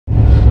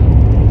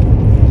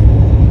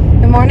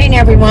morning,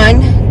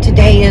 everyone.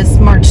 Today is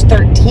March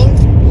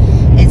 13th.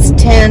 It's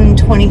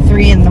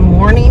 10:23 in the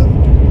morning.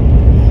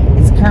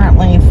 It's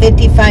currently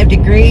 55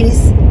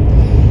 degrees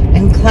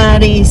and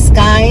cloudy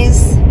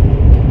skies.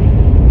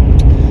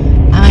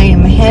 I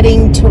am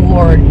heading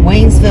toward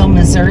Waynesville,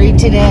 Missouri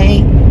today,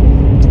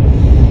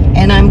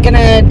 and I'm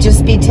gonna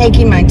just be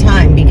taking my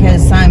time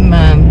because I'm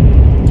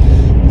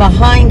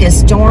behind a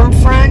storm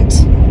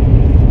front,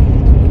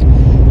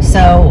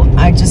 so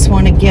I just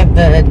want to give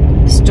the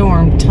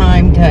storm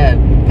time to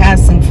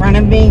pass in front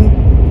of me.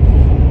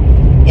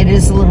 It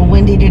is a little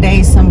windy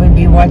today, so I'm going to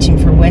be watching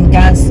for wind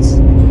gusts.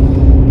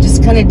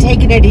 Just kind of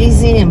taking it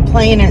easy and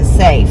playing it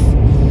safe.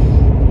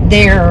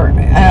 There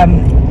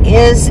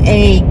is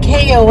a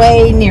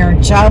KOA near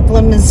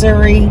Joplin,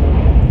 Missouri,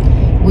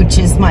 which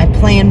is my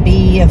plan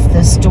B if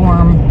the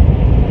storm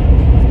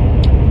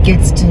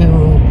gets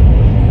to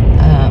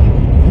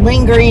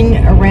lingering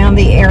around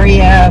the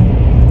area.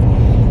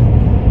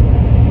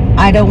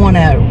 I don't want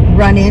to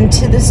run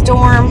into the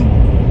storm,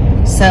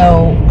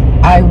 so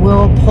I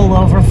will pull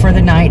over for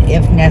the night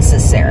if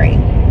necessary.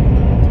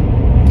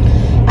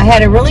 I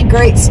had a really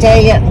great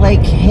stay at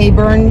Lake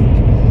Hayburn,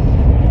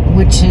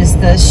 which is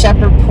the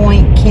Shepherd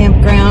Point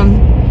Campground.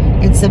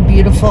 It's a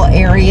beautiful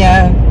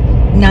area,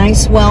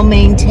 nice,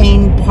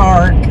 well-maintained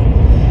park.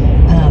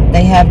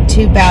 They have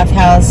 2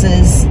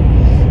 bathhouses.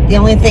 The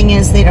only thing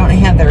is they don't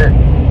have their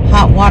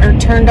hot water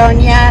turned on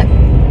yet,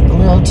 a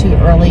little too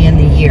early in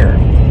the year.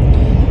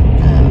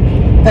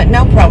 But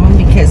no problem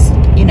because,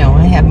 you know,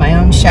 I have my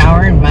own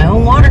shower and my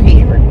own water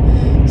heater.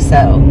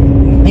 So,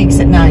 makes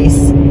it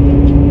nice.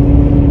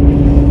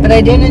 But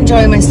I did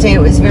enjoy my stay. It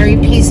was very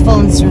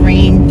peaceful and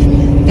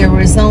serene. There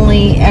was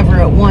only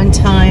ever at one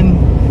time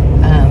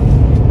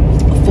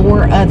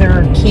 4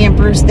 other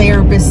campers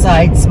there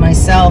besides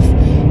myself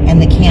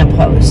and the camp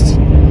host.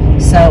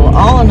 So,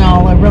 all in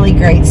all, a really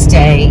great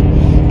stay.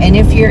 And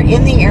if you're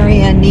in the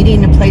area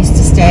needing a place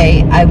to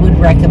stay, I would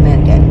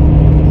recommend it.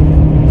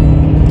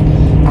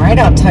 All right,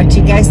 I'll talk to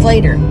you guys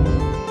later.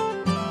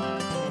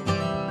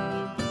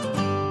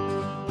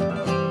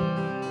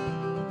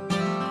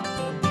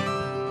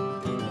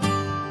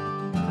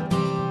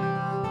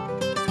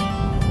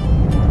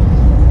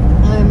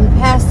 I'm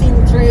passing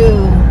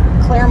through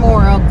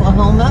Claremore,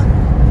 Oklahoma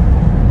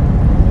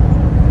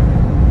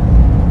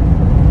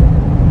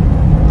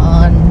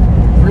on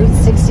Route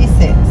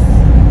 66.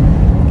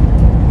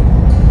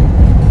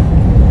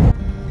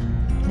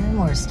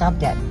 Claremore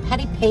stopped at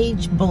Patty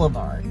Page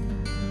Boulevard.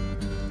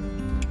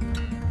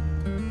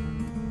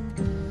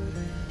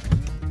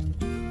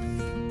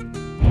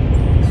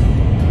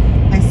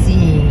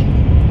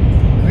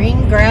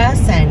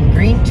 Grass and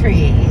green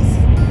trees.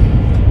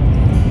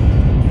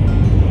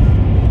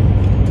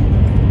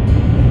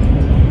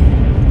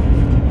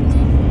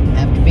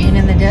 After being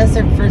in the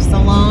desert for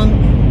so long,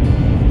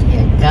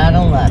 you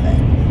gotta love it.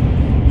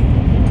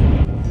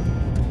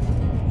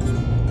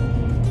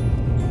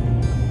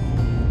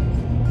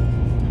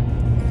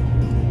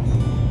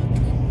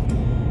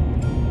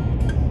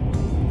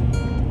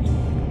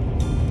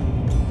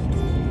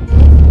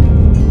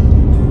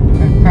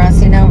 We're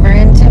crossing over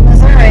into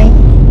Missouri.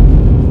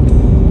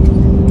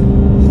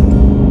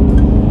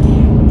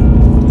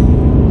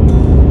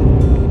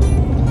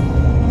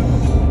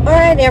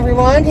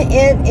 Everyone,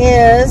 it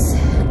is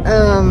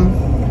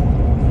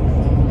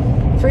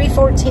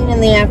 3:14 in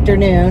the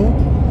afternoon.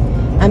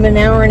 I'm an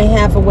hour and a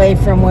half away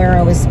from where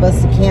I was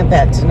supposed to camp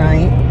at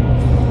tonight.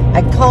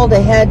 I called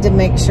ahead to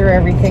make sure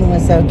everything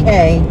was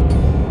okay,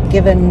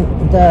 given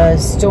the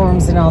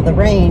storms and all the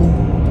rain.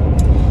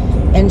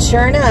 And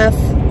sure enough,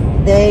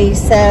 they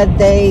said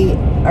they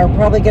are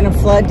probably going to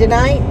flood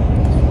tonight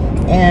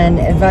and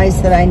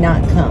advised that I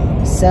not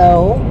come.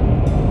 So,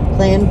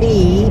 plan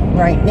B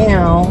right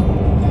now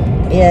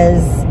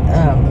is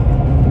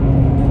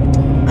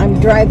I'm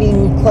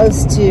driving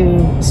close to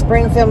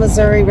Springfield,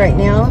 Missouri right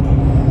now,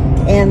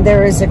 and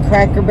there is a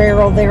Cracker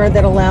Barrel there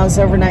that allows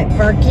overnight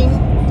parking,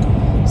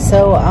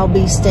 so I'll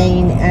be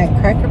staying at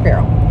Cracker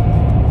Barrel.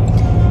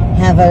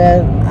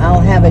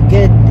 I'll have a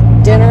good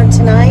dinner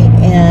tonight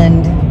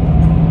and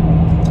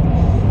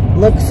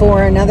look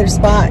for another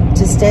spot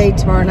to stay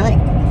tomorrow night.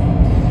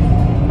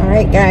 All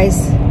right,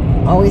 guys,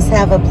 always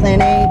have a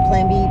plan A,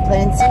 plan B,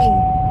 plan C.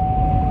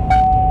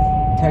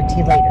 Talk to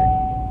you later.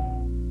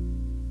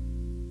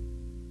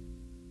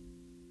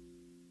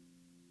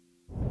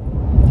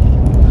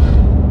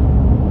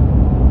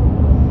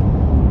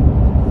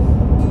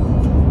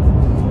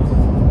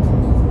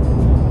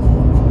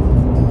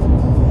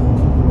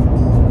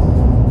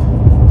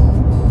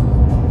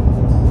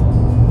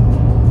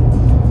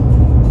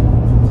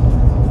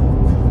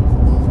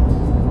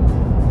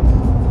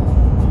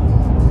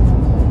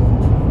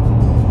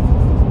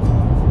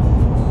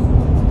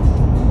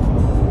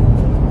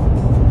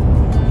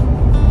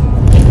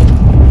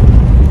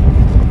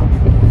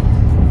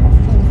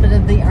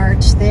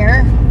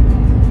 There,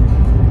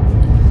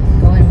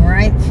 going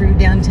right through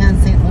downtown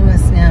St.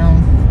 Louis now.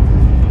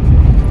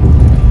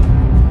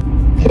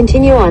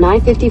 Continue on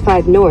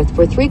I-55 north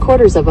for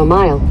 3/4 of a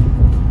mile.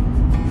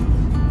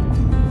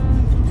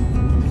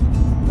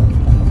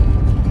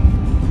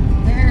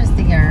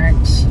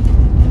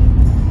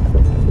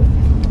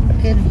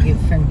 good view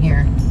from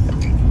here.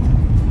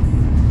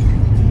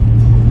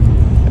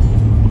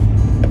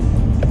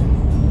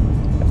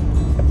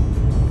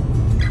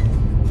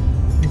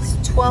 It's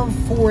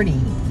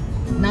 12:40.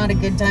 Not a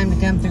good time to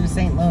come through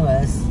St.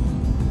 Louis,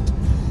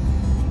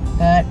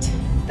 but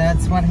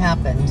that's what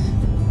happened.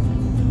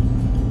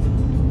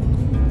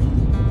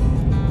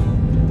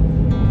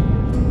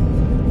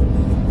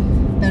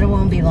 But it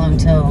won't be long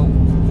till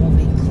we'll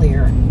be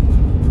clear.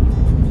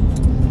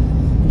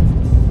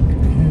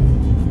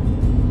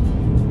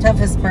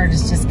 Toughest part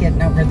is just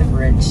getting over the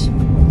bridge.